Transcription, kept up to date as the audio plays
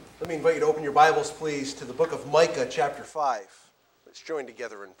Let me invite you to open your Bibles, please, to the book of Micah, chapter 5. Let's join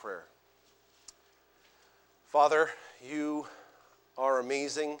together in prayer. Father, you are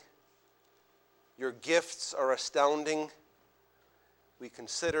amazing. Your gifts are astounding. We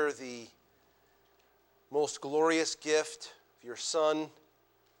consider the most glorious gift of your Son,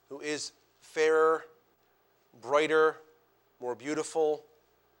 who is fairer, brighter, more beautiful,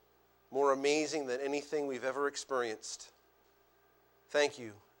 more amazing than anything we've ever experienced. Thank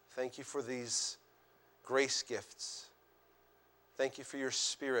you. Thank you for these grace gifts. Thank you for your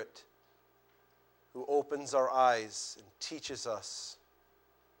Spirit who opens our eyes and teaches us,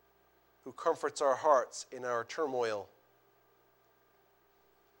 who comforts our hearts in our turmoil,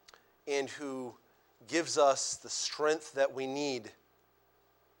 and who gives us the strength that we need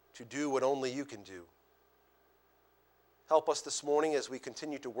to do what only you can do. Help us this morning as we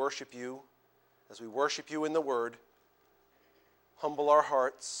continue to worship you, as we worship you in the Word. Humble our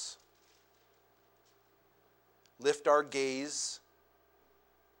hearts, lift our gaze,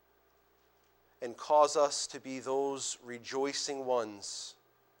 and cause us to be those rejoicing ones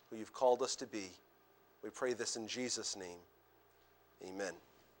who you've called us to be. We pray this in Jesus' name. Amen.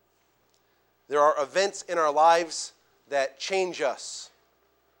 There are events in our lives that change us.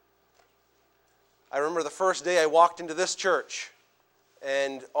 I remember the first day I walked into this church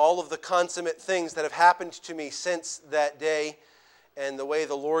and all of the consummate things that have happened to me since that day, and the way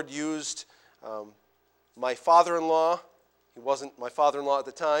the Lord used my father-in-law. He wasn't my father-in-law at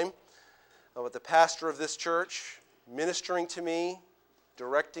the time, but the pastor of this church, ministering to me,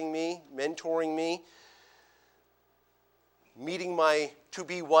 directing me, mentoring me, meeting my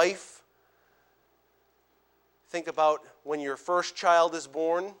to-be wife. Think about when your first child is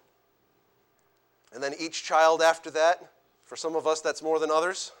born, and then each child after that. For some of us, that's more than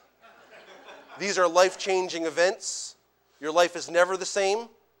others. These are life-changing events. Your life is never the same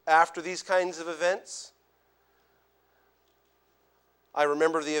after these kinds of events. I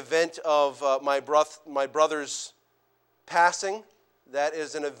remember the event of my brother's passing. That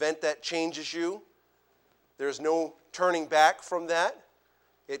is an event that changes you. There's no turning back from that.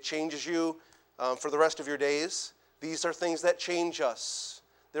 It changes you for the rest of your days. These are things that change us.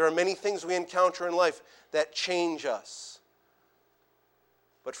 There are many things we encounter in life that change us.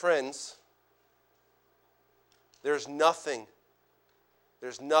 But friends, there's nothing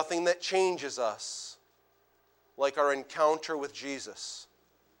that changes us like our encounter with Jesus.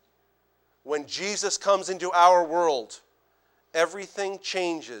 When Jesus comes into our world, everything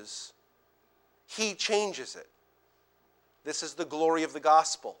changes. He changes it. This is the glory of the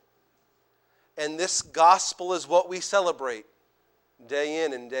gospel. And this gospel is what we celebrate day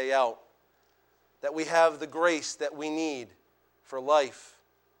in and day out. That we have the grace that we need for life.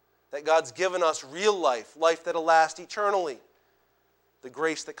 That God's given us real life, life that'll last eternally. The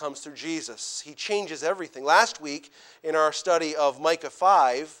grace that comes through Jesus. He changes everything. Last week, in our study of Micah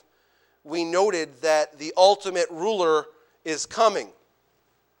 5, we noted that the ultimate ruler is coming.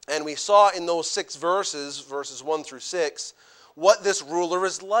 And we saw in those 6 verses, verses 1 through 6, what this ruler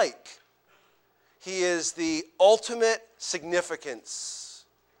is like. He is the ultimate significance,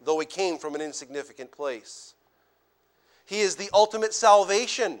 though he came from an insignificant place. He is the ultimate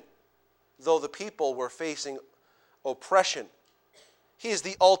salvation, though the people were facing oppression. He is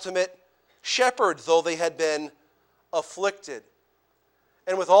the ultimate shepherd, though they had been afflicted.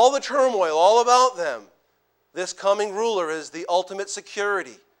 And with all the turmoil all about them, this coming ruler is the ultimate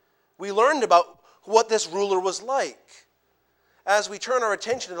security. We learned about what this ruler was like. As we turn our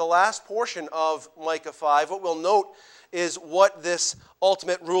attention to the last portion of Micah 5, what we'll note is what this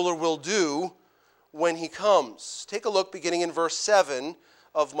ultimate ruler will do when he comes. Take a look beginning in verse 7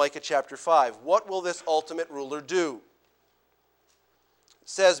 of Micah chapter 5. What will this ultimate ruler do? It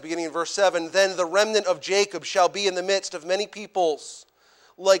says, beginning in verse 7, "Then the remnant of Jacob shall be in the midst of many peoples,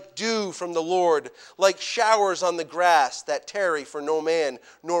 like dew from the Lord, like showers on the grass that tarry for no man,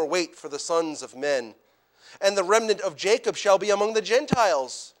 nor wait for the sons of men. And the remnant of Jacob shall be among the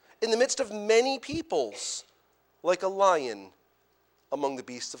Gentiles, in the midst of many peoples, like a lion among the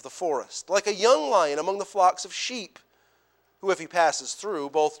beasts of the forest, like a young lion among the flocks of sheep, who if he passes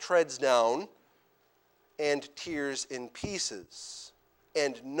through, both treads down and tears in pieces,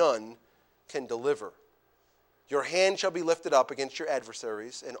 and none can deliver. Your hand shall be lifted up against your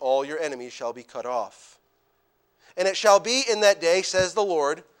adversaries, and all your enemies shall be cut off. And it shall be in that day, says the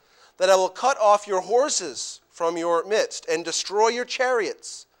Lord, that I will cut off your horses from your midst, and destroy your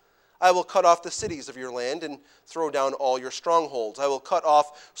chariots. I will cut off the cities of your land, and throw down all your strongholds. I will cut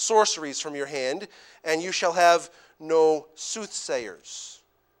off sorceries from your hand, and you shall have no soothsayers.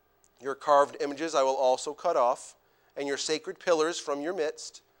 Your carved images I will also cut off, and your sacred pillars from your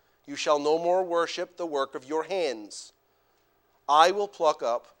midst. You shall no more worship the work of your hands. I will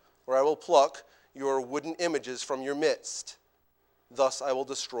pluck your wooden images from your midst. Thus I will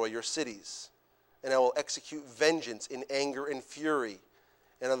destroy your cities, and I will execute vengeance in anger and fury,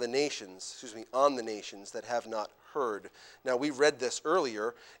 and on the nations that have not heard. Now, we read this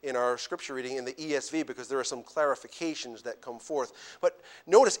earlier in our scripture reading in the ESV because there are some clarifications that come forth. But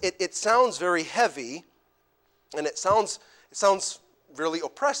notice, it sounds very heavy, and it sounds really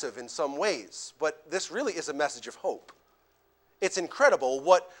oppressive in some ways. But this really is a message of hope. It's incredible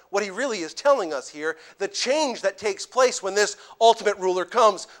what he really is telling us here, the change that takes place when this ultimate ruler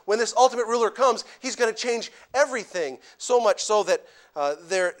comes. When this ultimate ruler comes, he's going to change everything, so much so that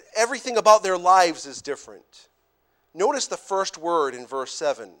everything about their lives is different. Notice the first word in verse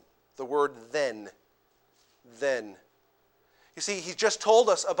 7, the word then. Then. You see, he just told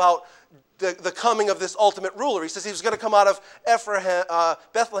us about the coming of this ultimate ruler. He says he was going to come out of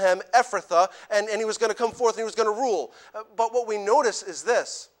Bethlehem, Ephrathah, and he was going to come forth and he was going to rule. But what we notice is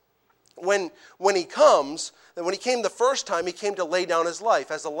this. When he comes, and when he came the first time, he came to lay down his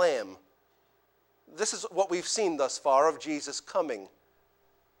life as a lamb. This is what we've seen thus far of Jesus coming.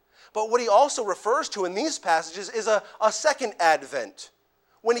 But what he also refers to in these passages is a second advent.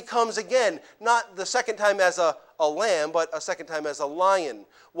 When he comes again, not the second time as a lamb, but a second time as a lion,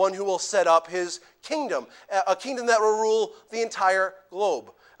 one who will set up his kingdom, a kingdom that will rule the entire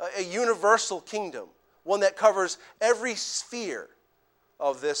globe, a universal kingdom, one that covers every sphere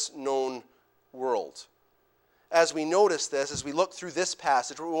of this known world. As we notice this, as we look through this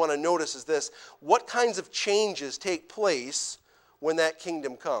passage, what we want to notice is this: what kinds of changes take place when that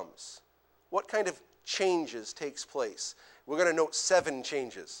kingdom comes? What kind of changes takes place? We're going to note 7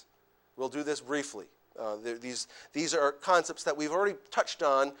 changes. We'll do this briefly. These are concepts that we've already touched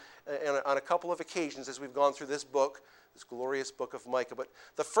on a couple of occasions as we've gone through this book, this glorious book of Micah. But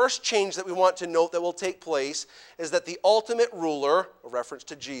the first change that we want to note that will take place is that the ultimate ruler, a reference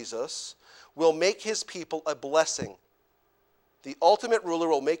to Jesus, will make his people a blessing. The ultimate ruler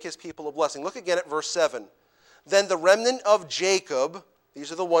will make his people a blessing. Look again at verse 7. Then the remnant of Jacob,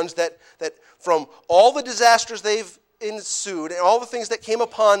 these are the ones that from all the disasters they've ensued and all the things that came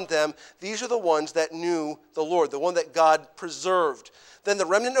upon them, these are the ones that knew the Lord, the one that God preserved. Then the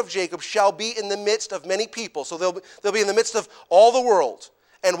remnant of Jacob shall be in the midst of many people. So they'll be in the midst of all the world.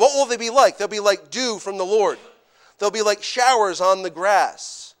 And what will they be like? They'll be like dew from the Lord. They'll be like showers on the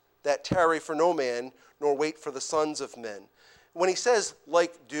grass that tarry for no man, nor wait for the sons of men. When he says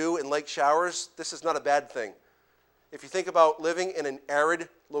like dew and like showers, this is not a bad thing. If you think about living in an arid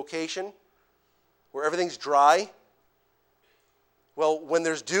location where everything's dry, well, when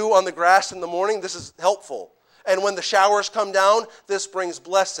there's dew on the grass in the morning, this is helpful. And when the showers come down, this brings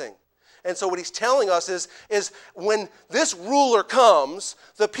blessing. And so what he's telling us is when this ruler comes,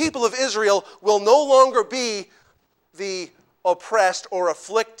 the people of Israel will no longer be the oppressed or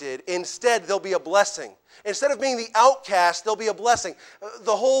afflicted. Instead, they'll be a blessing. Instead of being the outcast, they'll be a blessing.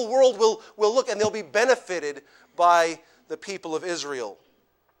 The whole world will look and they'll be benefited by the people of Israel.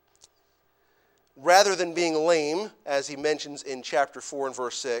 Rather than being lame, as he mentions in chapter 4 and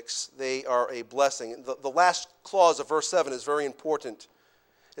verse 6, they are a blessing. The last clause of verse 7 is very important.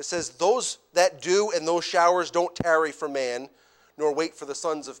 It says, those that dew and those showers don't tarry for man, nor wait for the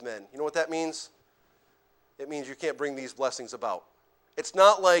sons of men. You know what that means? It means you can't bring these blessings about. It's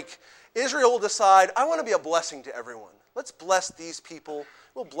not like Israel will decide, I want to be a blessing to everyone. Let's bless these people.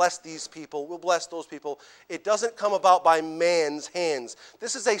 We'll bless these people. We'll bless those people. It doesn't come about by man's hands.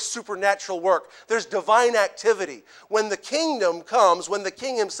 This is a supernatural work. There's divine activity. When the kingdom comes, when the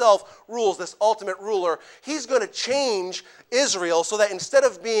king himself rules, this ultimate ruler, he's going to change Israel so that instead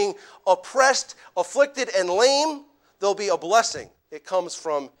of being oppressed, afflicted, and lame, there'll be a blessing. It comes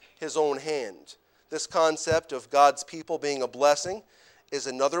from his own hand. This concept of God's people being a blessing is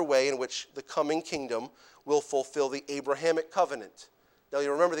another way in which the coming kingdom will fulfill the Abrahamic covenant. Now,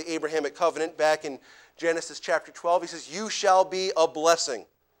 you remember the Abrahamic covenant back in Genesis chapter 12. He says, you shall be a blessing.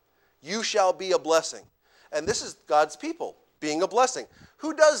 You shall be a blessing. And this is God's people being a blessing.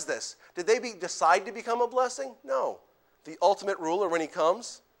 Who does this? Did they decide to become a blessing? No. The ultimate ruler, when he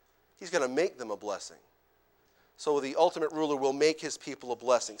comes, he's going to make them a blessing. So the ultimate ruler will make his people a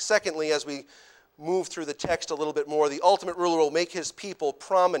blessing. Secondly, as we move through the text a little bit more, the ultimate ruler will make his people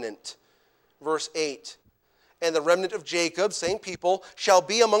prominent. Verse 8. And the remnant of Jacob, same people, shall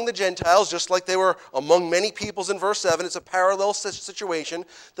be among the Gentiles, just like they were among many peoples in verse 7. It's a parallel situation.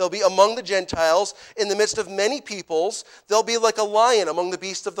 They'll be among the Gentiles in the midst of many peoples. They'll be like a lion among the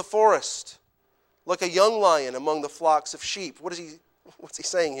beasts of the forest, like a young lion among the flocks of sheep. What's he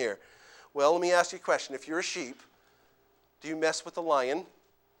saying here? Well, let me ask you a question. If you're a sheep, do you mess with the lion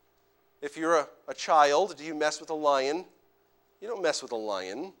If you're a child, do you mess with a lion? You don't mess with a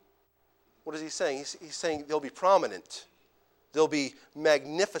lion. What is he saying? He's saying they'll be prominent. They'll be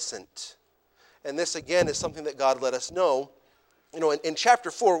magnificent. And this, again, is something that God let us know. In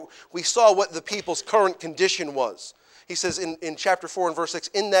chapter 4, we saw what the people's current condition was. He says in chapter 4 and verse 6,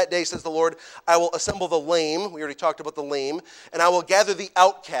 "In that day, says the Lord, I will assemble the lame," we already talked about the lame, "and I will gather the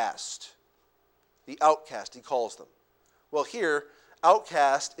outcast." The outcast, he calls them. Well, here,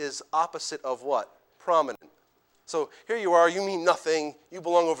 outcast is opposite of what? Prominent. So here you are, you mean nothing, you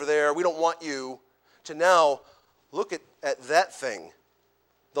belong over there, we don't want you. To now, look at that thing,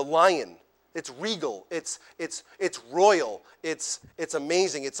 the lion. It's regal, it's royal, it's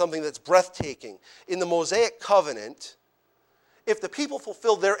amazing, it's something that's breathtaking. In the Mosaic covenant, if the people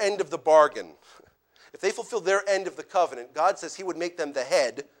fulfilled their end of the bargain, if they fulfilled their end of the covenant, God says he would make them the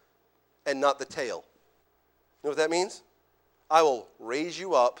head and not the tail. You know what that means? I will raise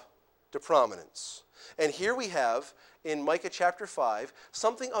you up to prominence. And here we have, in Micah chapter 5,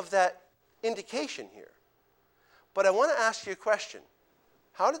 something of that indication here. But I want to ask you a question.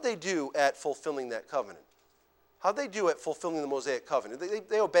 How did they do at fulfilling that covenant? How did they do at fulfilling the Mosaic covenant?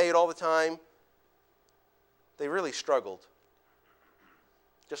 They obey it all the time. They really struggled.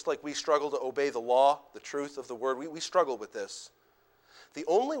 Just like we struggle to obey the law, the truth of the word, we struggle with this. The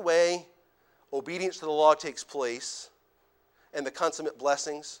only way obedience to the law takes place and the consummate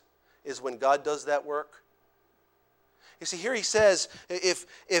blessings is when God does that work. You see, here he says, if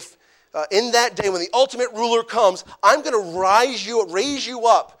in that day when the ultimate ruler comes, I'm going to raise you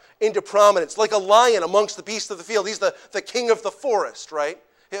up into prominence, like a lion amongst the beasts of the field. He's the king of the forest, right?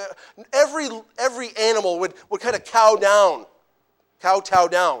 Every animal would kind of kowtow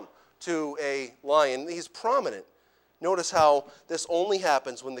down to a lion. He's prominent. Notice how this only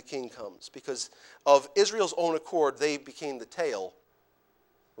happens when the king comes. Because of Israel's own accord, they became the tail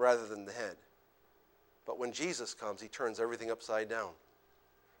rather than the head. But when Jesus comes, he turns everything upside down.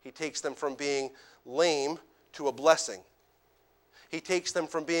 He takes them from being lame to a blessing. He takes them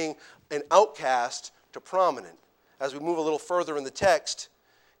from being an outcast to prominent. As we move a little further in the text,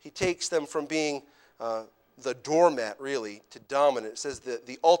 he takes them from being the doormat, really, to dominant. It says that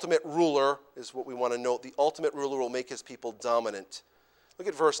the ultimate ruler is what we want to note. The ultimate ruler will make his people dominant. Look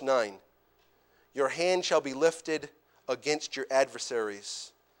at verse 9. Your hand shall be lifted against your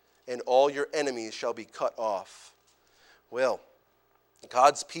adversaries, and all your enemies shall be cut off. Well,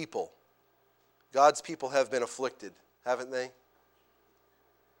 God's people have been afflicted, haven't they?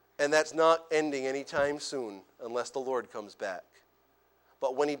 And that's not ending anytime soon unless the Lord comes back.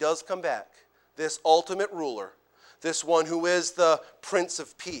 But when he does come back, this ultimate ruler, this one who is the Prince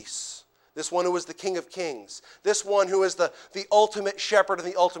of Peace, this one who is the King of Kings, this one who is the ultimate shepherd and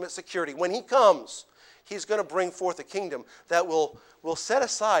the ultimate security, when he comes, he's going to bring forth a kingdom that will set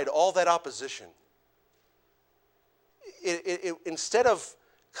aside all that opposition. Instead of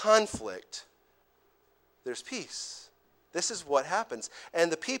conflict, there's peace. This is what happens.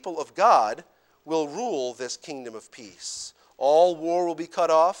 And the people of God will rule this kingdom of peace. All war will be cut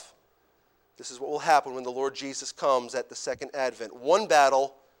off. This is what will happen when the Lord Jesus comes at the second advent. One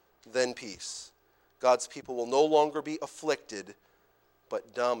battle, then peace. God's people will no longer be afflicted,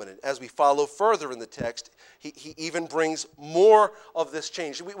 but dominant. As we follow further in the text, he even brings more of this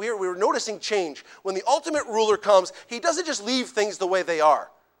change. We're noticing change. When the ultimate ruler comes, he doesn't just leave things the way they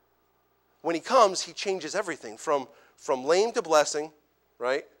are. When he comes, he changes everything from lame to blessing,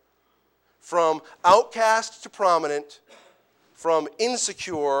 right? From outcast to prominent, from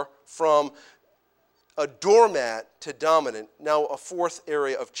insecure, from a doormat to dominant. Now, a fourth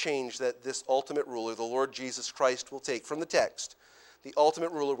area of change that this ultimate ruler, the Lord Jesus Christ, will take from the text. The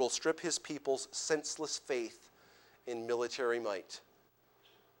ultimate ruler will strip his people's senseless faith in military might.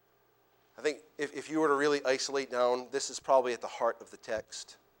 I think if you were to really isolate down, this is probably at the heart of the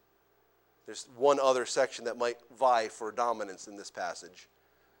text. There's one other section that might vie for dominance in this passage.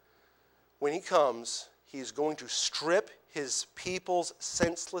 When he comes, he's going to strip his people's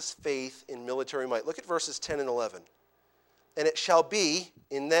senseless faith in military might. Look at verses 10 and 11. And it shall be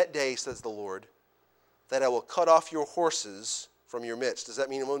in that day, says the Lord, that I will cut off your horses from your midst. Does that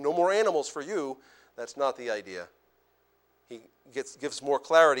mean no more animals for you? That's not the idea. He gives more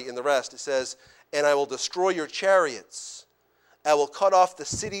clarity in the rest. It says, and I will destroy your chariots. I will cut off the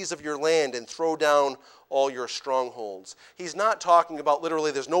cities of your land and throw down all your strongholds. He's not talking about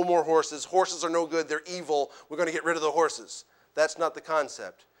literally there's no more horses. Horses are no good. They're evil. We're going to get rid of the horses. That's not the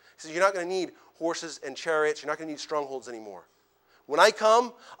concept. He says you're not going to need horses and chariots. You're not going to need strongholds anymore. When I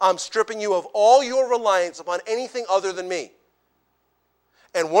come, I'm stripping you of all your reliance upon anything other than me.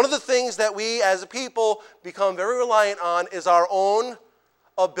 And one of the things that we as a people become very reliant on is our own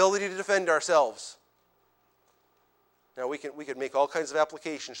ability to defend ourselves. Now, we could make all kinds of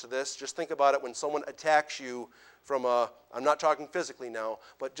applications to this. Just think about it when someone attacks you from I'm not talking physically now,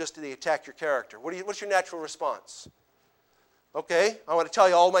 but just they attack your character. What's your natural response? Okay, I want to tell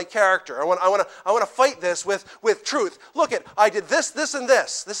you all my character. I want to fight this with truth. Look I did this, this, and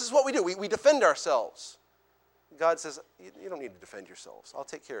this. This is what we do. We defend ourselves. God says, you don't need to defend yourselves. I'll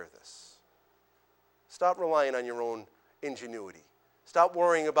take care of this. Stop relying on your own ingenuity. Stop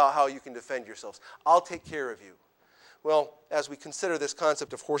worrying about how you can defend yourselves. I'll take care of you. Well, as we consider this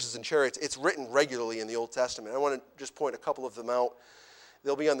concept of horses and chariots, it's written regularly in the Old Testament. I want to just point a couple of them out.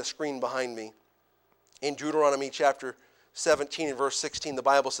 They'll be on the screen behind me. In Deuteronomy chapter 17 and verse 16, the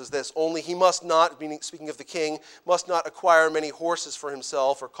Bible says this, only he must not, speaking of the king, must not acquire many horses for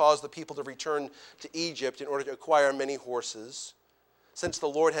himself or cause the people to return to Egypt in order to acquire many horses. Since the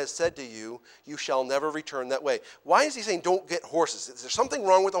Lord has said to you, you shall never return that way. Why is he saying don't get horses? Is there something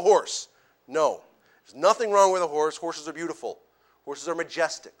wrong with a horse? No. There's nothing wrong with a horse. Horses are beautiful. Horses are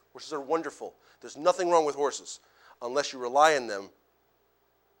majestic. Horses are wonderful. There's nothing wrong with horses unless you rely on them,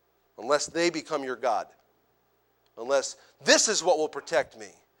 unless they become your God, unless this is what will protect me.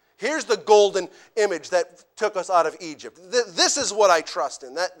 Here's the golden image that took us out of Egypt. This is what I trust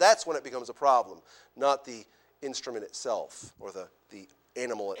in. That's when it becomes a problem, not the instrument itself or the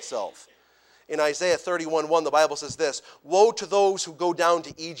animal itself. In Isaiah 31:1, the Bible says this, woe to those who go down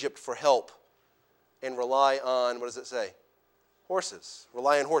to Egypt for help and rely on, what does it say? Horses.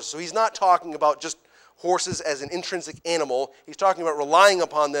 Rely on horses. So he's not talking about just horses as an intrinsic animal. He's talking about relying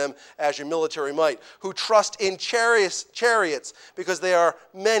upon them as your military might. Who trust in chariots because they are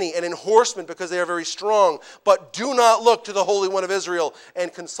many, and in horsemen because they are very strong. But do not look to the Holy One of Israel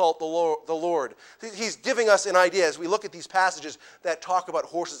and consult the Lord. He's giving us an idea as we look at these passages that talk about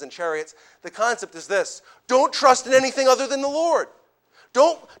horses and chariots. The concept is this. Don't trust in anything other than the Lord.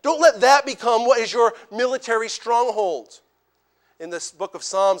 Don't let that become what is your military stronghold. In this book of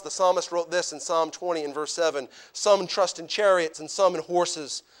Psalms, the psalmist wrote this in Psalm 20 and verse 7. Some trust in chariots and some in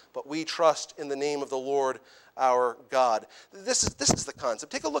horses, but we trust in the name of the Lord our God. This is the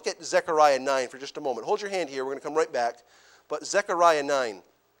concept. Take a look at Zechariah 9 for just a moment. Hold your hand here. We're going to come right back. But Zechariah 9.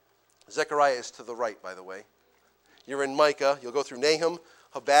 Zechariah is to the right, by the way. You're in Micah. You'll go through Nahum,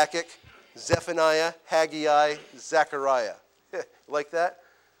 Habakkuk, Zephaniah, Haggai, Zechariah. Like that?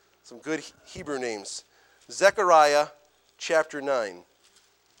 Some good Hebrew names. Zechariah chapter 9.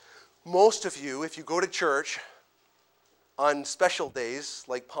 Most of you, if you go to church on special days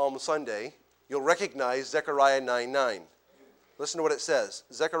like Palm Sunday, you'll recognize Zechariah 9:9. Listen to what it says.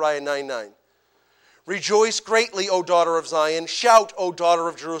 Zechariah 9:9. Rejoice greatly, O daughter of Zion. Shout, O daughter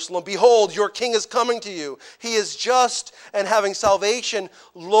of Jerusalem. Behold, your king is coming to you. He is just and having salvation,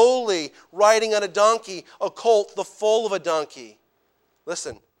 lowly, riding on a donkey, a colt, the foal of a donkey.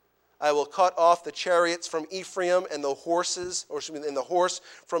 Listen, I will cut off the chariots from Ephraim and the horses, and the horse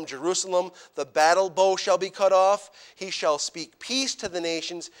from Jerusalem. The battle bow shall be cut off. He shall speak peace to the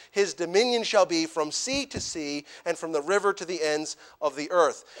nations. His dominion shall be from sea to sea and from the river to the ends of the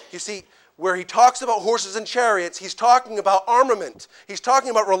earth. You see, where he talks about horses and chariots, he's talking about armament. He's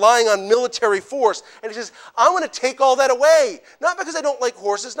talking about relying on military force. And he says, I'm going to take all that away. Not because I don't like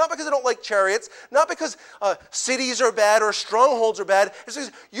horses, not because I don't like chariots, not because cities are bad or strongholds are bad. It's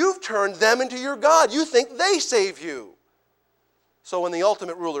because you've turned them into your God. You think they save you. So when the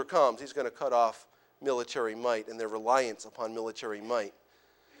ultimate ruler comes, he's going to cut off military might and their reliance upon military might.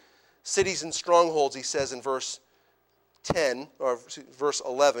 Cities and strongholds, he says in verse 10, or verse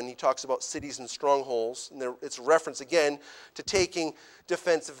 11, he talks about cities and strongholds, and it's a reference again to taking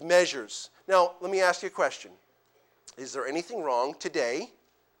defensive measures. Now, let me ask you a question. Is there anything wrong today,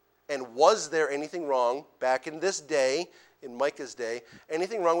 and was there anything wrong back in this day, in Micah's day,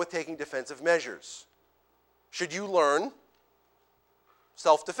 anything wrong with taking defensive measures? Should you learn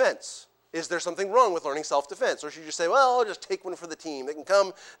self-defense? Is there something wrong with learning self-defense? Or should you say, well, I'll just take one for the team. They can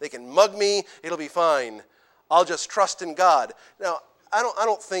come, they can mug me, it'll be fine. I'll just trust in God. Now, I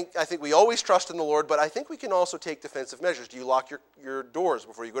think we always trust in the Lord, but I think we can also take defensive measures. Do you lock your doors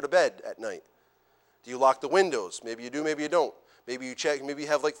before you go to bed at night? Do you lock the windows? Maybe you do, maybe you don't. Maybe you check, maybe you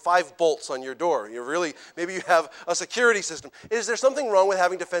have like 5 bolts on your door. Maybe you have a security system. Is there something wrong with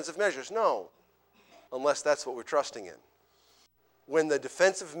having defensive measures? No, unless that's what we're trusting in. When the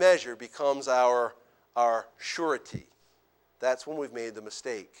defensive measure becomes our surety, that's when we've made the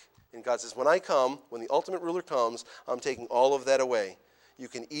mistake. And God says, when the ultimate ruler comes, I'm taking all of that away. You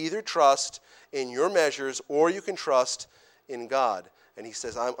can either trust in your measures or you can trust in God. And he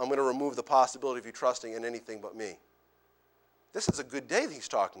says, I'm going to remove the possibility of you trusting in anything but me. This is a good day that he's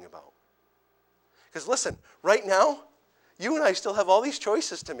talking about. Because listen, right now, you and I still have all these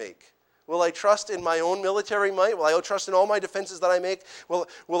choices to make. Will I trust in my own military might? Will I trust in all my defenses that I make?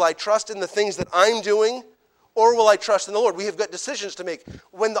 Will I trust in the things that I'm doing? Or will I trust in the Lord? We have got decisions to make.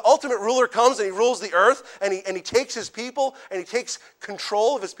 When the ultimate ruler comes and he rules the earth and he takes his people and he takes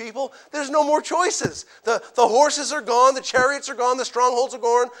control of his people, there's no more choices. The horses are gone, the chariots are gone, the strongholds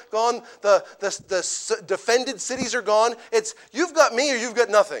are gone, the defended cities are gone. It's you've got me or you've got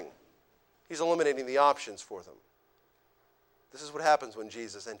nothing. He's eliminating the options for them. This is what happens when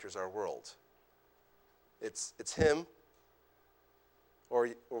Jesus enters our world. It's him or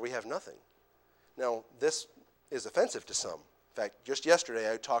we have nothing. Now, this is offensive to some. In fact, just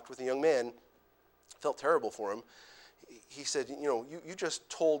yesterday I talked with a young man, felt terrible for him. He said, you just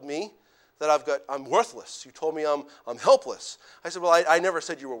told me that I'm worthless. You told me I'm helpless. I said, well, I never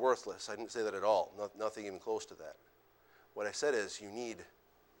said you were worthless. I didn't say that at all. Nothing even close to that. What I said is you need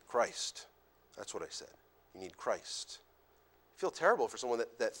Christ. That's what I said. You need Christ. I feel terrible for someone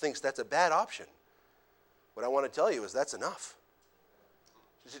that thinks that's a bad option. What I want to tell you is that's enough.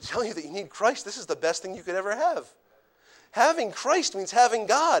 To tell you that you need Christ, this is the best thing you could ever have. Having Christ means having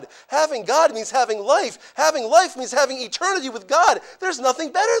God. Having God means having life. Having life means having eternity with God. There's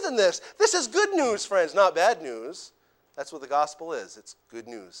nothing better than this. This is good news, friends, not bad news. That's what the gospel is. It's good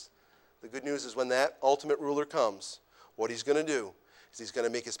news. The good news is when that ultimate ruler comes, what he's going to do is he's going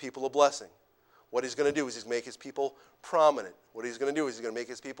to make his people a blessing. What he's going to do is he's going to make his people prominent. What he's going to do is he's going to make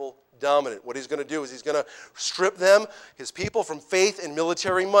his people dominant. What he's going to do is he's going to strip them, his people, from faith and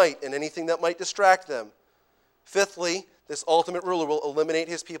military might and anything that might distract them. Fifthly, this ultimate ruler will eliminate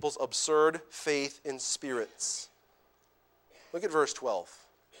his people's absurd faith in spirits. Look at verse 12.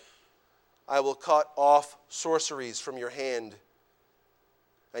 I will cut off sorceries from your hand,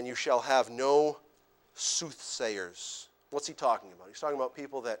 and you shall have no soothsayers. What's he talking about? He's talking about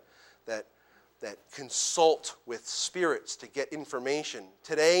people that consult with spirits to get information.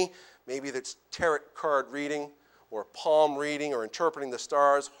 Today, maybe that's tarot card reading or palm reading or interpreting the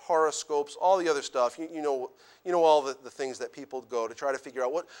stars, horoscopes, all the other stuff. You know all the things that people go to try to figure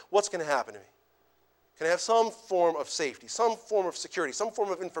out what's going to happen to me. Can I have some form of safety, some form of security, some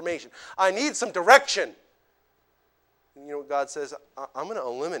form of information? I need some direction. And you know what God says? I'm going to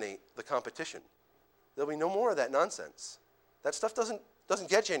eliminate the competition. There'll be no more of that nonsense. That stuff doesn't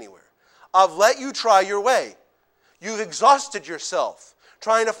get you anywhere. I've let you try your way. You've exhausted yourself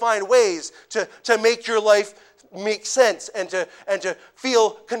trying to find ways to make your life make sense and to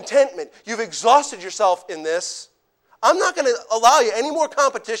feel contentment. You've exhausted yourself in this. I'm not going to allow you any more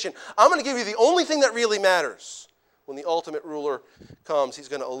competition. I'm going to give you the only thing that really matters. When the ultimate ruler comes, he's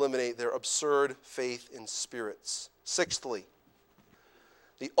going to eliminate their absurd faith in spirits. Sixthly,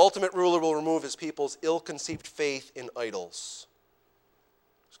 the ultimate ruler will remove his people's ill-conceived faith in idols.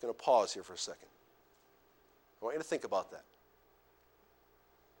 Going to pause here for a second. I want you to think about that.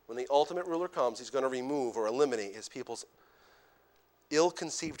 When the ultimate ruler comes, he's going to remove or eliminate his people's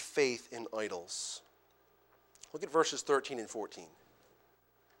ill-conceived faith in idols. Look at verses 13 and 14.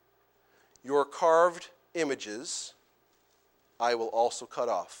 Your carved images I will also cut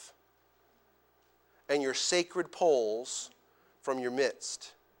off, and your sacred poles from your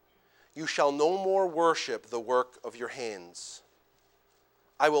midst. You shall no more worship the work of your hands.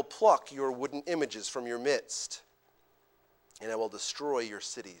 I will pluck your wooden images from your midst, and I will destroy your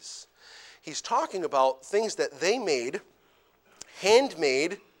cities. He's talking about things that they made,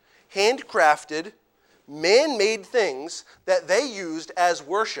 handmade, handcrafted, man-made things that they used as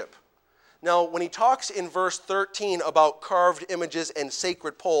worship. Now, when he talks in verse 13 about carved images and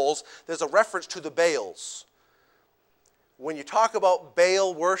sacred poles, there's a reference to the Baals. When you talk about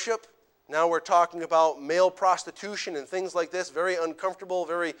Baal worship, now we're talking about male prostitution and things like this, very uncomfortable,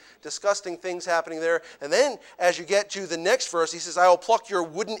 very disgusting things happening there. And then as you get to the next verse, he says, I will pluck your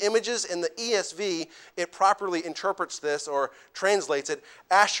wooden images. In the ESV, it properly interprets this or translates it,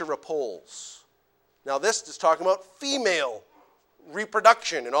 Asherah poles. Now this is talking about female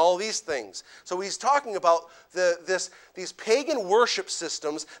reproduction and all these things. So he's talking about these pagan worship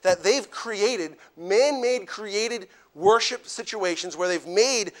systems that they've created, man-made created worship situations where they've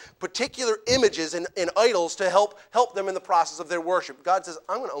made particular images and idols to help them in the process of their worship. God says,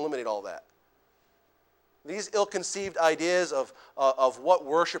 I'm going to eliminate all that. These ill-conceived ideas of what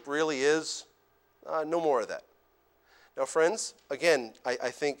worship really is, no more of that. Now, friends, again, I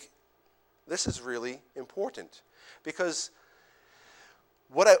think this is really important because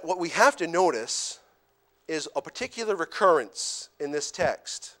what we have to notice is a particular recurrence in this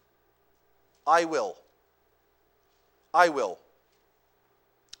text. I will. I will.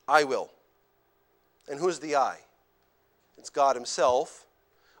 I will. And who's the I? It's God himself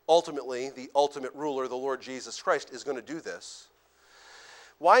ultimately, the ultimate ruler, the Lord Jesus Christ, is going to do this.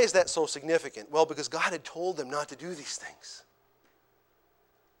 Why is that so significant? Well, because God had told them not to do these things.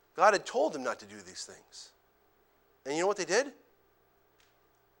 God had told them not to do these things. And you know what they did?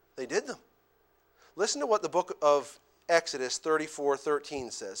 They did them. Listen to what the book of Exodus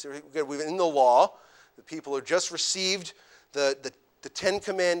 34:13 says. We're in the law. The people have just received the 10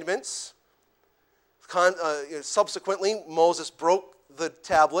 Commandments. Subsequently, Moses broke the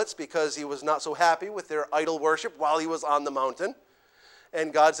tablets because he was not so happy with their idol worship while he was on the mountain.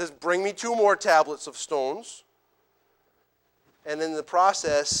 And God says, bring me 2 more tablets of stones. And in the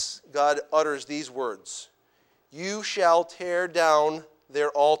process, God utters these words. You shall tear down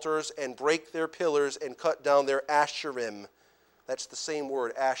their altars and break their pillars and cut down their asherim. That's the same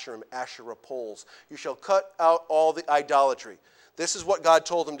word, asherim, Asherah poles. You shall cut out all the idolatry. This is what God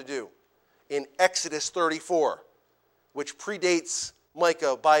told them to do in Exodus 34, which predates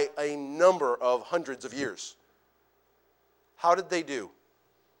Micah by a number of hundreds of years. How did they do?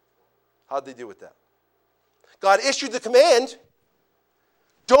 How did they do with that? God issued the command,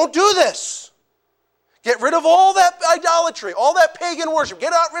 don't do this. Get rid of all that idolatry, all that pagan worship.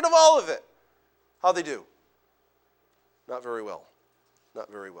 Get rid of all of it. How'd they do? Not very well.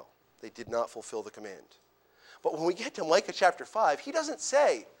 Not very well. They did not fulfill the command. But when we get to Micah chapter 5, he doesn't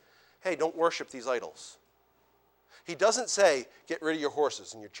say, hey, don't worship these idols. He doesn't say, get rid of your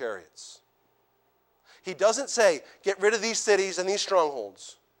horses and your chariots. He doesn't say, get rid of these cities and these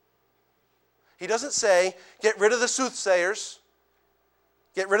strongholds. He doesn't say, get rid of the soothsayers,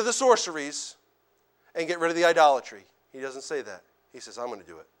 get rid of the sorceries, and get rid of the idolatry. He doesn't say that. He says, I'm going to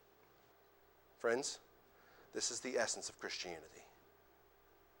do it. Friends, this is the essence of Christianity.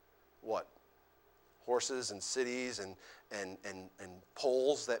 What? Horses and cities and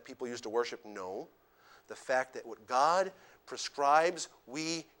poles that people used to worship? No. The fact that what God prescribes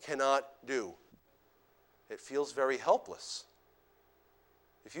we cannot do. It feels very helpless.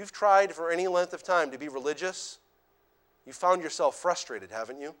 If you've tried for any length of time to be religious, you found yourself frustrated,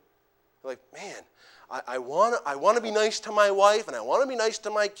 haven't you? You're like, man, I want to be nice to my wife, and I want to be nice to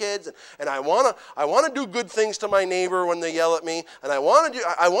my kids, and I want to do good things to my neighbor when they yell at me, and I want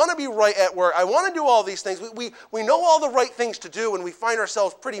to be right at work. I want to do all these things. We know all the right things to do, and we find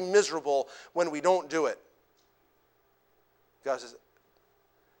ourselves pretty miserable when we don't do it. God says,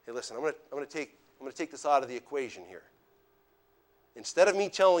 hey, listen, I'm going to take this out of the equation here. Instead of me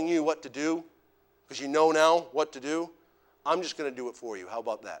telling you what to do, because you know now what to do, I'm just going to do it for you. How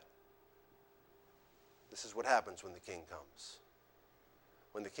about that? This is what happens when the king comes.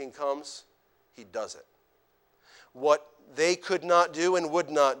 When the king comes, he does it. What they could not do and would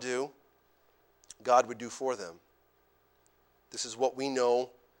not do, God would do for them. This is what we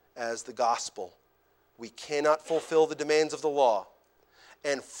know as the gospel. We cannot fulfill the demands of the law.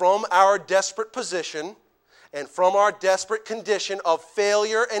 And from our desperate position and from our desperate condition of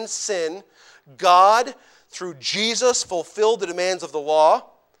failure and sin, God, through Jesus, fulfilled the demands of the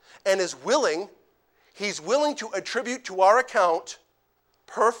law and is willing. He's willing to attribute to our account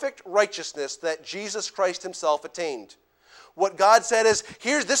perfect righteousness that Jesus Christ himself attained. What God said is,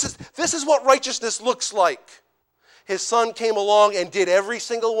 this is what righteousness looks like. His son came along and did every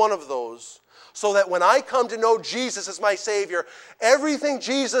single one of those, so that when I come to know Jesus as my Savior, everything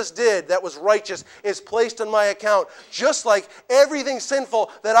Jesus did that was righteous is placed on my account. Just like everything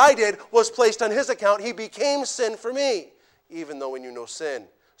sinful that I did was placed on his account, he became sin for me, even though he knew no sin.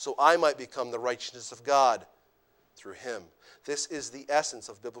 So I might become the righteousness of God through him. This is the essence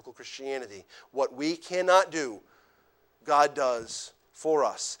of biblical Christianity. What we cannot do, God does for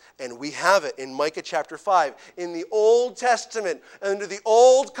us. And we have it in Micah chapter 5. In the Old Testament, under the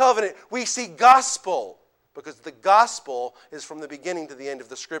Old Covenant, we see gospel. Because the gospel is from the beginning to the end of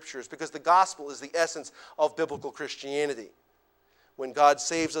the Scriptures. Because the gospel is the essence of biblical Christianity. When God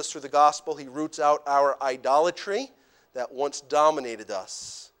saves us through the gospel, he roots out our idolatry that once dominated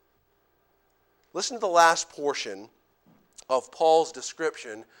us. Listen to the last portion of Paul's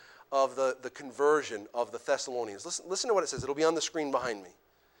description of the conversion of the Thessalonians. Listen to what it says. It'll be on the screen behind me.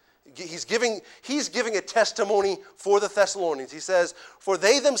 He's giving a testimony for the Thessalonians. He says, for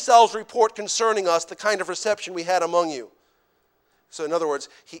they themselves report concerning us the kind of reception we had among you. So in other words,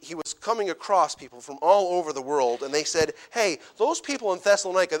 he was coming across people from all over the world, and they said, hey, those people in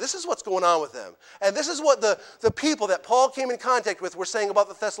Thessalonica, this is what's going on with them. And this is what the people that Paul came in contact with were saying about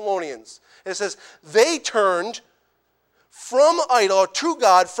the Thessalonians. And it says, they turned to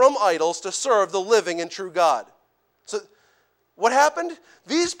God from idols to serve the living and true God. So What happened?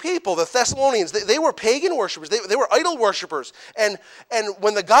 These people, the Thessalonians, they were pagan worshipers. They were idol worshipers. And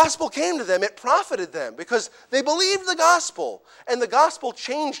when the gospel came to them, it profited them because they believed the gospel. And the gospel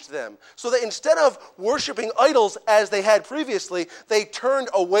changed them. So that instead of worshiping idols as they had previously, they turned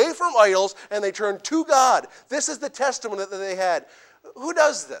away from idols and they turned to God. This is the testimony that they had. Who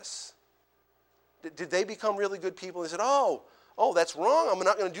does this? Did they become really good people? They said, oh, that's wrong. I'm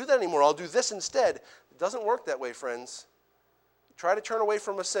not going to do that anymore. I'll do this instead. It doesn't work that way, friends. Try to turn away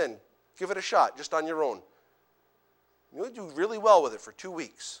from a sin. Give it a shot, just on your own. You'll do really well with it for 2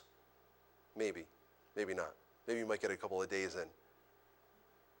 weeks. Maybe. Maybe not. Maybe you might get a couple of days in.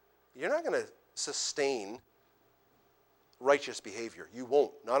 You're not going to sustain righteous behavior. You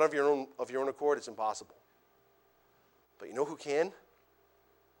won't. Not of your own accord. It's impossible. But you know who can?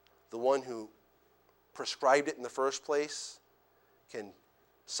 The one who prescribed it in the first place can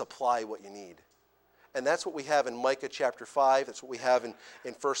supply what you need. And that's what we have in Micah chapter 5. That's what we have in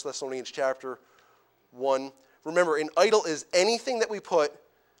 1 Thessalonians chapter 1. Remember, an idol is anything that we put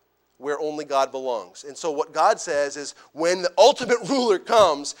where only God belongs. And so what God says is when the ultimate ruler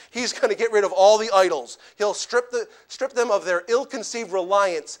comes, he's going to get rid of all the idols. He'll strip them of their ill-conceived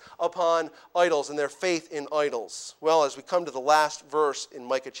reliance upon idols and their faith in idols. Well, as we come to the last verse in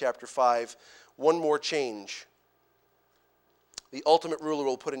Micah chapter 5, one more change. The ultimate ruler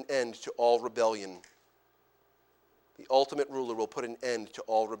will put an end to all rebellion. The ultimate ruler will put an end to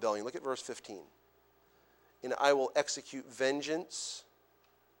all rebellion. Look at verse 15. And I will execute vengeance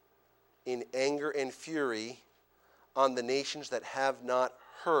in anger and fury on the nations that have not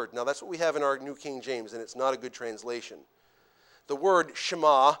heard. Now that's what we have in our New King James, and it's not a good translation. The word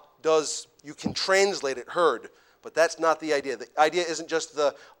Shema you can translate it heard, but that's not the idea. The idea isn't just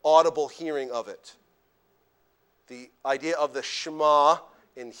the audible hearing of it. The idea of the Shema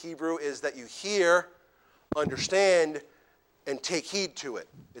in Hebrew is that you hear, understand, and take heed to it.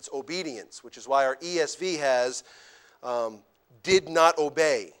 It's obedience, which is why our ESV has did not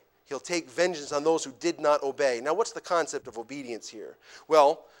obey. He'll take vengeance on those who did not obey. Now, what's the concept of obedience here?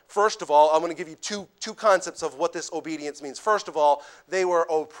 Well, first of all, I'm going to give you two concepts of what this obedience means. First of all, they were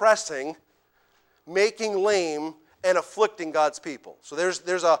oppressing, making lame, and afflicting God's people. So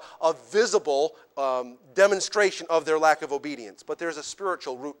there's a visible demonstration of their lack of obedience, but there's a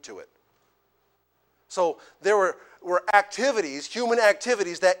spiritual root to it. So there were activities, human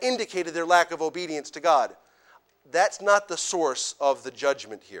activities, that indicated their lack of obedience to God. That's not the source of the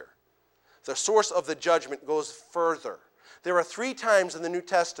judgment here. The source of the judgment goes further. There are 3 times in the New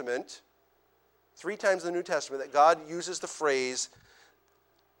Testament, that God uses the phrase,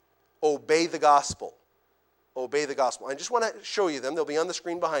 obey the gospel. Obey the gospel. I just want to show you them. They'll be on the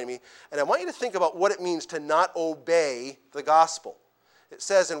screen behind me. And I want you to think about what it means to not obey the gospel. It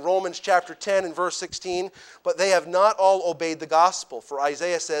says in Romans chapter 10 and verse 16, but they have not all obeyed the gospel. For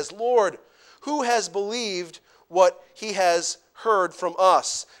Isaiah says, Lord, who has believed what he has heard from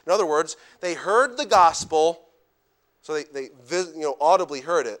us? In other words, they heard the gospel, so they audibly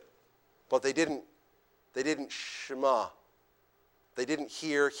heard it, but they didn't shema. They didn't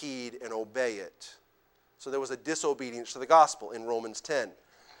hear, heed, and obey it. So there was a disobedience to the gospel in Romans 10.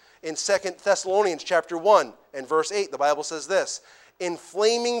 In 2 Thessalonians chapter 1 and verse 8, the Bible says this, in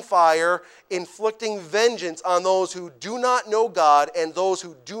flaming fire, inflicting vengeance on those who do not know God and those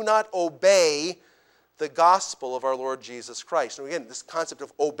who do not obey the gospel of our Lord Jesus Christ. And again, this concept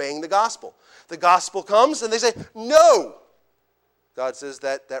of obeying the gospel. The gospel comes and they say, no. God says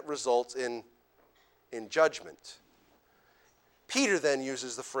that results in judgment. Peter then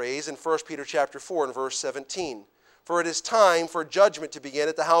uses the phrase in 1 Peter chapter 4 and verse 17. For it is time for judgment to begin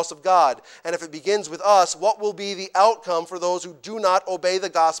at the house of God. And if it begins with us, what will be the outcome for those who do not obey the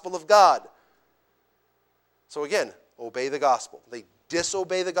gospel of God? So again, obey the gospel. They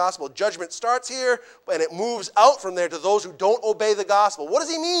disobey the gospel. Judgment starts here, and it moves out from there to those who don't obey the gospel. What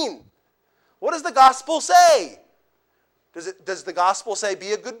does he mean? What does the gospel say? Does the gospel say,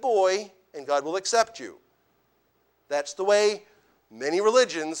 be a good boy, and God will accept you? That's the way many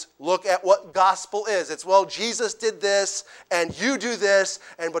religions look at what gospel is. It's, well, Jesus did this, and you do this,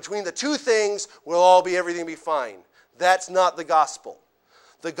 and between the two things, everything will be fine. That's not the gospel.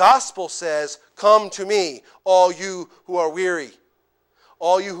 The gospel says, come to me, all you who are weary,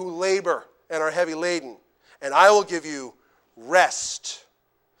 all you who labor and are heavy laden, and I will give you rest.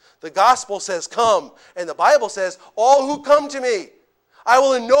 The gospel says, come, and the Bible says, all who come to me, I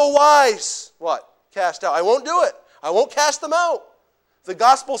will in no wise, what? Cast out. I won't do it. I won't cast them out. The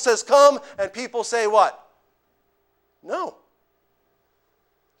gospel says come, and people say what? No.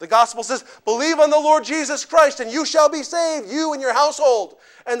 The gospel says, believe on the Lord Jesus Christ, and you shall be saved, you and your household.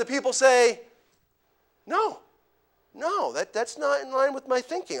 And the people say, no. No, that's not in line with my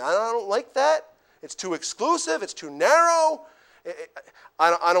thinking. I don't like that. It's too exclusive. It's too narrow.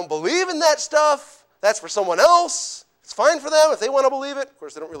 I don't believe in that stuff. That's for someone else. It's fine for them if they want to believe it. Of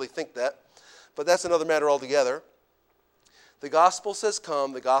course, they don't really think that. But that's another matter altogether. The gospel says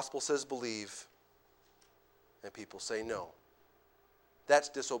come. The gospel says believe. And people say no. That's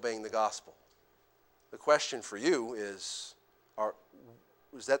disobeying the gospel. The question for you is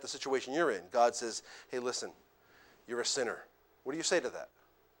that the situation you're in? God says, hey, listen, you're a sinner. What do you say to that?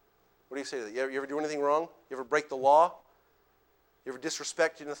 What do you say to that? You ever do anything wrong? You ever break the law? You ever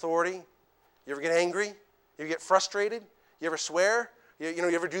disrespect an authority? You ever get angry? You ever get frustrated? You ever swear? You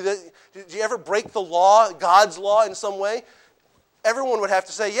ever do that? Did you ever break the law, God's law, in some way? Everyone would have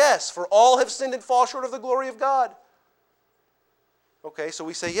to say yes, for all have sinned and fall short of the glory of God. Okay, so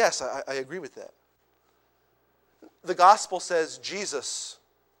we say yes, I agree with that. The gospel says Jesus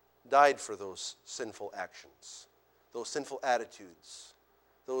died for those sinful actions, those sinful attitudes,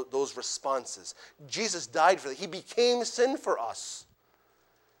 those responses. Jesus died for that. He became sin for us.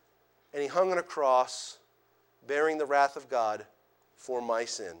 And he hung on a cross, bearing the wrath of God for my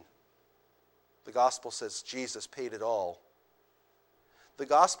sin. The gospel says Jesus paid it all. The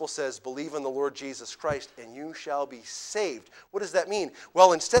gospel says, believe in the Lord Jesus Christ, and you shall be saved. What does that mean?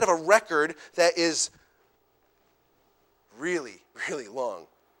 Well, instead of a record that is really, really long.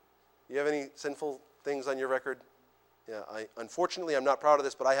 You have any sinful things on your record? Yeah, unfortunately, I'm not proud of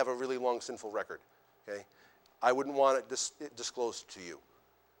this, but I have a really long sinful record. Okay, I wouldn't want it disclosed to you.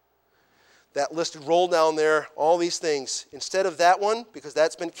 That list rolled down there, all these things. Instead of that one, because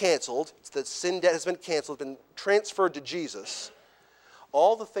that's been canceled, the sin debt has been canceled, been transferred to Jesus.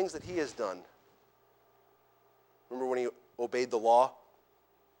 All the things that he has done. Remember when he obeyed the law?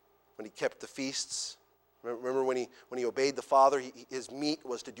 When he kept the feasts? Remember when he obeyed the Father? His meat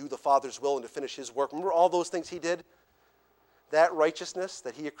was to do the Father's will and to finish his work. Remember all those things he did? That righteousness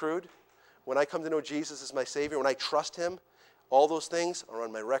that he accrued, when I come to know Jesus as my Savior, when I trust him, all those things are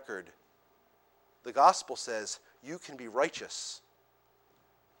on my record. The gospel says you can be righteous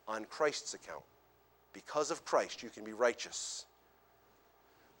on Christ's account. Because of Christ, you can be righteous.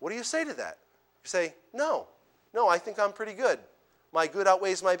 What do you say to that? You say, no, I think I'm pretty good. My good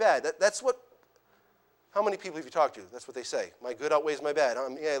outweighs my bad. That's what, how many people have you talked to? That's what they say. My good outweighs my bad.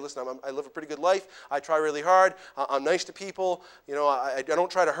 I live a pretty good life. I try really hard. I'm nice to people. I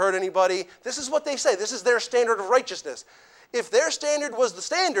don't try to hurt anybody. This is what they say. This is their standard of righteousness. If their standard was the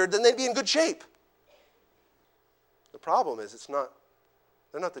standard, then they'd be in good shape. The problem is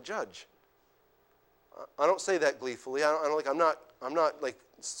they're not the judge. I don't say that gleefully. I'm not like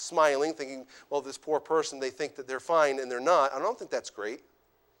smiling, thinking, well, this poor person, they think that they're fine and they're not. I don't think that's great.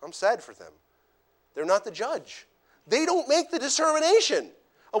 I'm sad for them. They're not the judge. They don't make the determination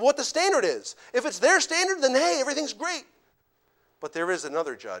of what the standard is. If it's their standard, then hey, everything's great. But there is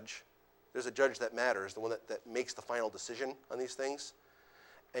another judge. There's a judge that matters, the one that makes the final decision on these things.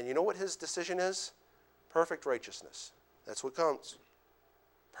 And you know what his decision is? Perfect righteousness. That's what counts.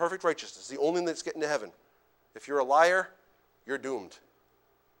 Perfect righteousness. The only thing that's getting to heaven. If you're a liar, you're doomed.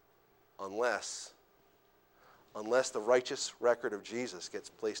 Unless the righteous record of Jesus gets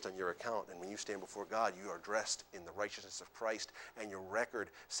placed on your account. And when you stand before God, you are dressed in the righteousness of Christ, and your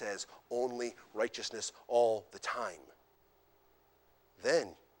record says only righteousness all the time.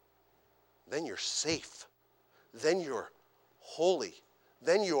 Then you're safe. Then you're holy.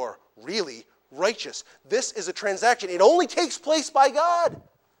 Then you're really righteous. This is a transaction. It only takes place by God.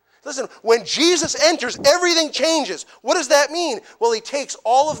 Listen, when Jesus enters, everything changes. What does that mean? Well, he takes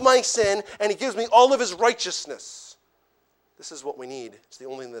all of my sin and he gives me all of his righteousness. This is what we need. It's the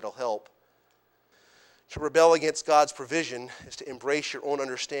only thing that'll help. To rebel against God's provision is to embrace your own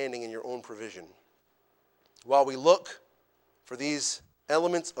understanding and your own provision. While we look for these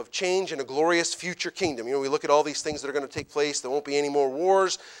elements of change in a glorious future kingdom. We look at all these things that are going to take place. There won't be any more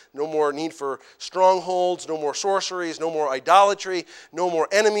wars, no more need for strongholds, no more sorceries, no more idolatry, no more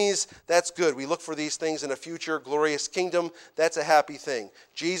enemies. That's good. We look for these things in a future glorious kingdom. That's a happy thing.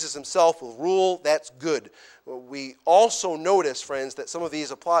 Jesus himself will rule. That's good. We also notice, friends,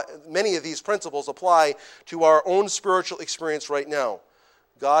 that many of these principles apply to our own spiritual experience right now.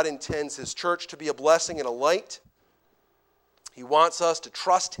 God intends his church to be a blessing and a light. He wants us to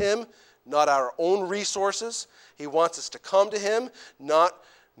trust him, not our own resources. He wants us to come to him, not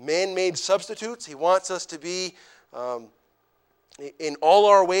man-made substitutes. He wants us to be, in all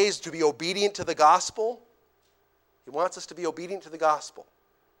our ways, to be obedient to the gospel. He wants us to be obedient to the gospel.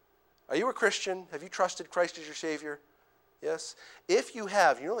 Are you a Christian? Have you trusted Christ as your Savior? Yes? If you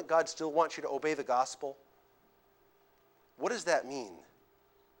have, you know that God still wants you to obey the gospel? What does that mean?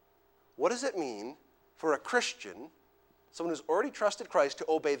 What does it mean for a Christian someone who's already trusted Christ, to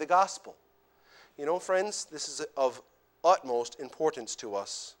obey the gospel. You know, friends, this is of utmost importance to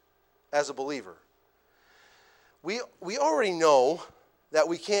us as a believer. We already know that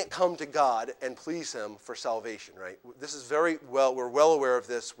we can't come to God and please him for salvation, right? This is we're well aware of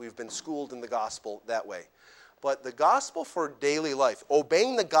this. We've been schooled in the gospel that way. But the gospel for daily life,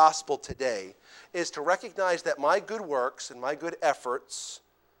 obeying the gospel today, is to recognize that my good works and my good efforts,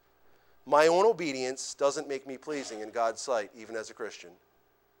 my own obedience, doesn't make me pleasing in God's sight, even as a Christian.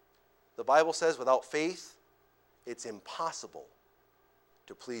 The Bible says without faith, it's impossible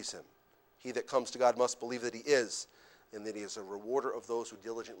to please him. He that comes to God must believe that he is, and that he is a rewarder of those who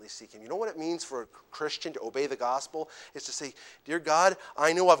diligently seek him. You know what it means for a Christian to obey the gospel? Is to say, dear God,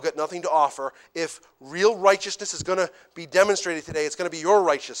 I know I've got nothing to offer. If real righteousness is going to be demonstrated today, it's going to be your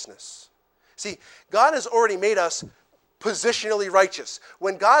righteousness. See, God has already made us positionally righteous.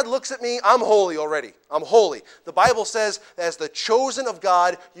 When God looks at me, I'm holy already. I'm holy. The Bible says, as the chosen of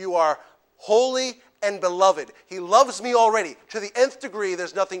God, you are holy and beloved. He loves me already. To the nth degree,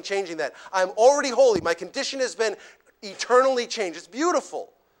 there's nothing changing that. I'm already holy. My condition has been eternally changed. It's beautiful.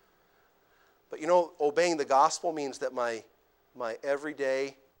 But you know, obeying the gospel means that my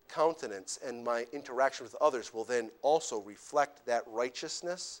everyday countenance and my interaction with others will then also reflect that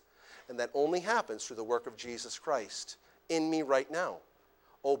righteousness, and that only happens through the work of Jesus Christ in me right now.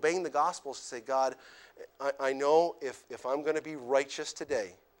 Obeying the gospel is to say, God, I know if I'm going to be righteous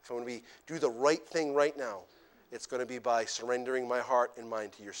today, if I'm going to do the right thing right now, it's going to be by surrendering my heart and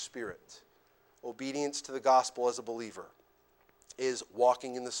mind to your Spirit. Obedience to the gospel as a believer is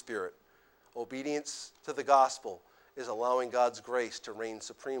walking in the Spirit. Obedience to the gospel is allowing God's grace to reign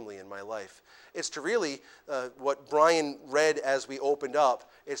supremely in my life. It's to really, what Brian read as we opened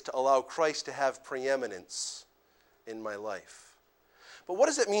up, is to allow Christ to have preeminence in my life. But what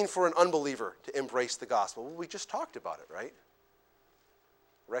does it mean for an unbeliever to embrace the gospel? Well, we just talked about it, right?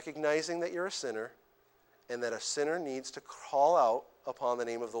 Recognizing that you're a sinner and that a sinner needs to call out upon the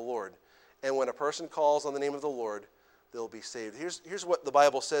name of the Lord. And when a person calls on the name of the Lord, they'll be saved. Here's what the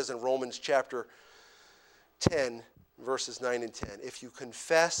Bible says in Romans chapter 10, verses 9 and 10. If you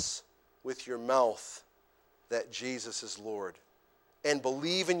confess with your mouth that Jesus is Lord and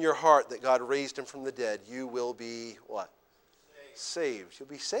believe in your heart that God raised him from the dead, you will be what? Saved. You'll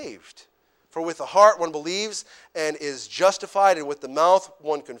be saved. For with the heart one believes and is justified, and with the mouth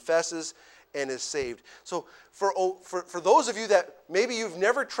one confesses and is saved. So for those of you that maybe you've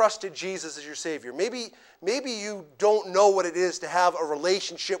never trusted Jesus as your Savior, maybe you don't know what it is to have a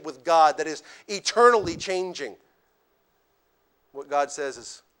relationship with God that is eternally changing. What God says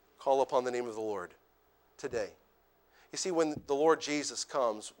is, call upon the name of the Lord today. You see, when the Lord Jesus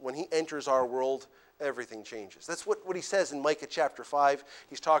comes, when he enters our world, everything changes. That's what he says in Micah chapter 5.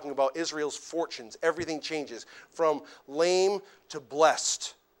 He's talking about Israel's fortunes. Everything changes from lame to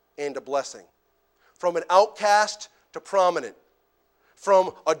blessed and a blessing. From an outcast to prominent.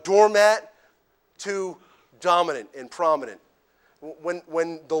 From a doormat to dominant and prominent.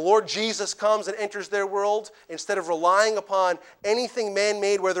 When the Lord Jesus comes and enters their world, instead of relying upon anything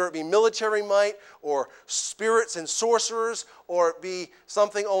man-made, whether it be military might or spirits and sorcerers, or it be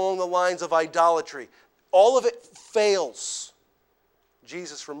something along the lines of idolatry, all of it fails.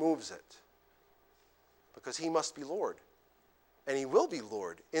 Jesus removes it because he must be Lord. And he will be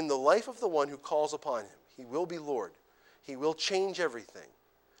Lord in the life of the one who calls upon him. He will be Lord. He will change everything,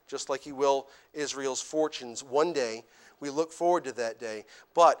 just like he will Israel's fortunes one day. We look forward to that day,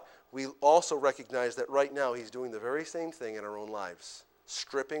 but we also recognize that right now he's doing the very same thing in our own lives,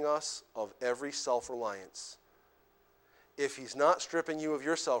 stripping us of every self-reliance. If he's not stripping you of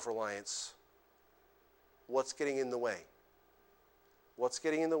your self-reliance, what's getting in the way? What's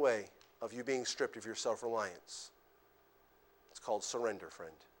getting in the way of you being stripped of your self-reliance? It's called surrender,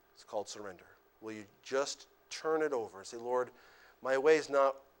 friend. It's called surrender. Will you just turn it over and say, Lord, my way is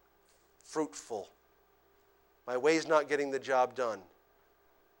not fruitful. My way is not getting the job done.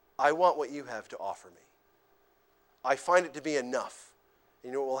 I want what you have to offer me. I find it to be enough.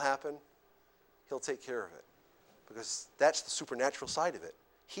 And you know what will happen? He'll take care of it. Because that's the supernatural side of it.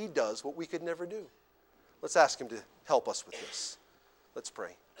 He does what we could never do. Let's ask him to help us with this. Let's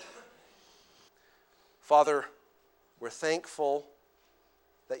pray. Father, we're thankful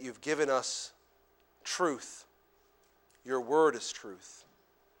that you've given us truth. Your word is truth.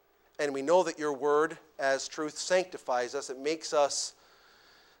 And we know that your word as truth sanctifies us. It makes us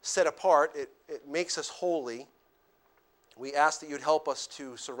set apart. It makes us holy. We ask that you'd help us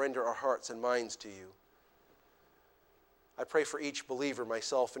to surrender our hearts and minds to you. I pray for each believer,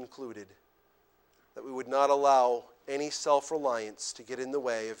 myself included, that we would not allow any self-reliance to get in the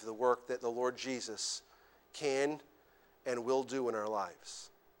way of the work that the Lord Jesus can and will do in our lives.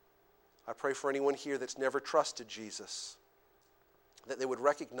 I pray for anyone here that's never trusted Jesus, that they would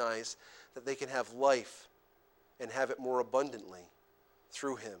recognize that they can have life and have it more abundantly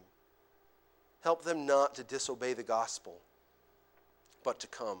through him. Help them not to disobey the gospel, but to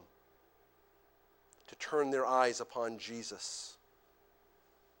come, to turn their eyes upon Jesus,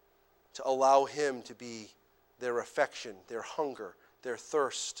 to allow him to be their affection, their hunger, their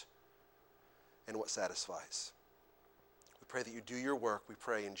thirst, and what satisfies. We pray that you do your work. We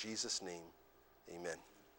pray in Jesus' name. Amen.